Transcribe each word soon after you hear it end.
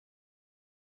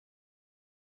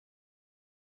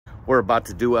We're about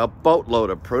to do a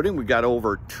boatload of pruning. We got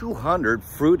over 200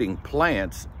 fruiting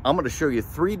plants. I'm going to show you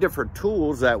 3 different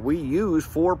tools that we use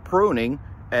for pruning,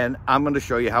 and I'm going to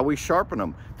show you how we sharpen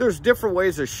them. There's different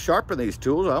ways to sharpen these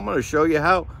tools. I'm going to show you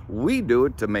how we do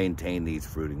it to maintain these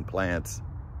fruiting plants.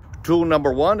 Tool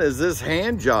number 1 is this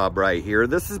hand job right here.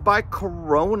 This is by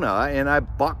Corona, and I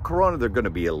bought Corona. They're going to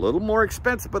be a little more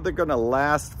expensive, but they're going to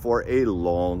last for a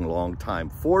long, long time.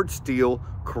 Forged steel,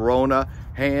 Corona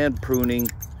hand pruning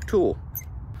tool.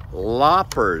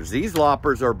 Loppers. These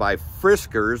loppers are by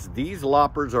Fiskars. These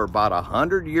loppers are about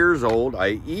 100 years old.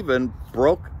 I even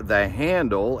broke the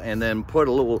handle and then put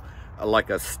a little,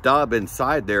 like a stub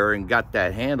inside there and got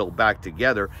that handle back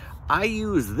together. I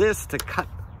use this to cut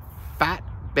fat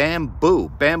bamboo.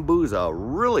 Bamboo's a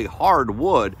really hard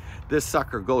wood. This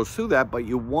sucker goes through that, but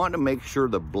you want to make sure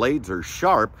the blades are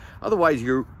sharp. Otherwise,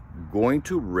 you're going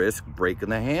to risk breaking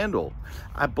the handle.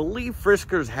 I believe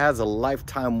Fiskars has a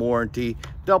lifetime warranty.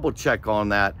 Double check on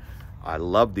that. I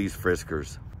love these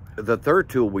Fiskars. The third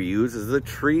tool we use is the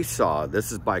tree saw.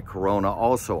 This is by Corona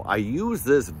also. I use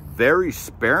this very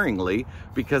sparingly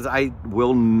because I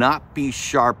will not be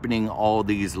sharpening all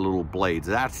these little blades.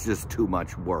 That's just too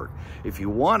much work. If you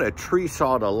want a tree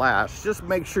saw to last, just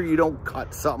make sure you don't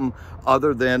cut something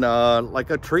other than like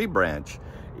a tree branch.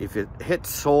 If it hits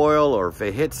soil or if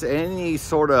it hits any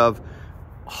sort of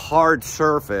hard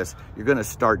surface, you're going to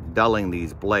start dulling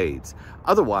these blades.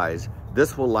 Otherwise,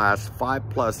 this will last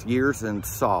 5+ years and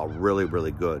saw really,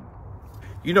 really good.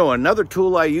 You know, another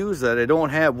tool I use that I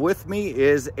don't have with me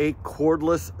is a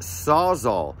cordless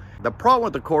sawzall. The problem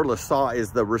with the cordless saw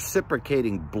is the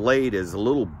reciprocating blade is a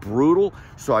little brutal,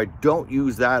 so I don't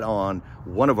use that on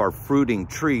one of our fruiting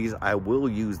trees. I will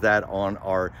use that on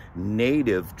our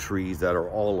native trees that are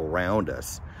all around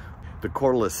us. The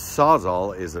cordless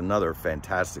sawzall is another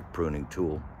fantastic pruning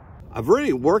tool. I've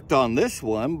already worked on this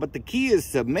one, but the key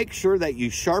is to make sure that you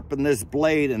sharpen this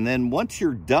blade, and then once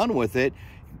you're done with it,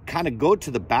 kind of go to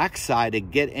the backside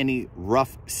and get any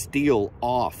rough steel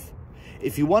off.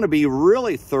 If you want to be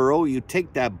really thorough, you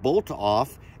take that bolt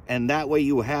off, and that way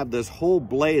you have this whole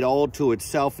blade all to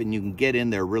itself, and you can get in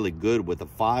there really good with a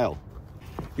file.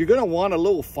 You're going to want a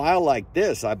little file like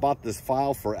this. I bought this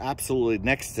file for absolutely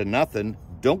next to nothing.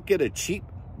 Don't get a cheap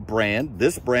brand.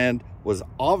 This brand was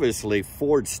obviously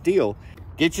forged steel.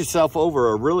 Get yourself over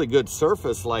a really good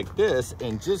surface like this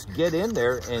and just get in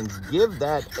there and give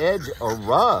that edge a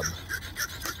rub.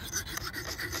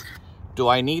 Do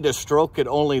I need to stroke it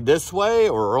only this way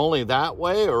or only that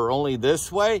way or only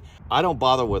this way? I don't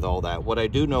bother with all that. What I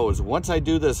do know is once I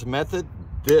do this method,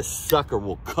 this sucker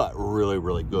will cut really,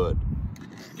 really good.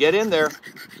 Get in there.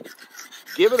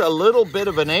 Give it a little bit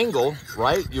of an angle,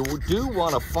 right? You do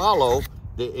want to follow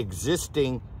the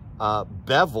existing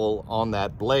bevel on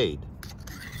that blade.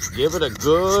 Give it a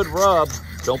good rub.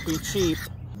 Don't be cheap.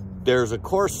 There's a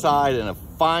coarse side and a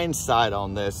fine side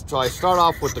on this. So I start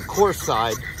off with the coarse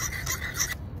side,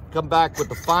 come back with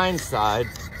the fine side,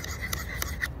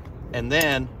 and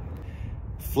then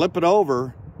flip it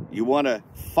over. You want to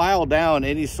file down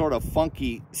any sort of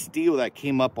funky steel that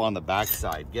came up on the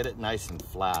backside. Get it nice and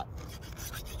flat.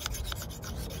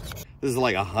 This is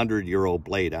like a 100-year-old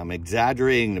blade. I'm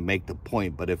exaggerating to make the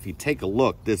point, but if you take a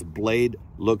look, this blade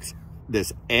looks,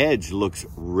 this edge looks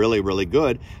really, really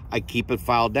good. I keep it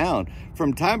filed down.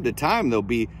 From time to time, there'll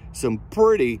be some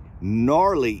pretty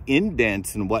gnarly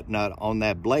indents and whatnot on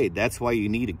that blade. That's why you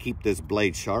need to keep this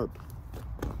blade sharp.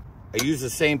 I use the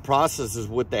same process as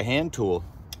with the hand tool.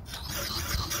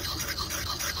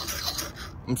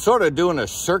 I'm sort of doing a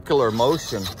circular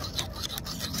motion.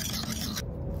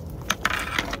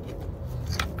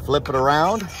 Flip it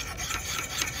around.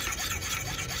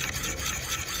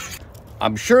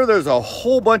 I'm sure there's a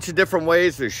whole bunch of different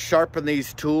ways to sharpen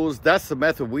these tools. That's the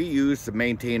method we use to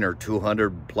maintain our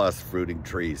 200+ fruiting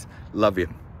trees. Love you.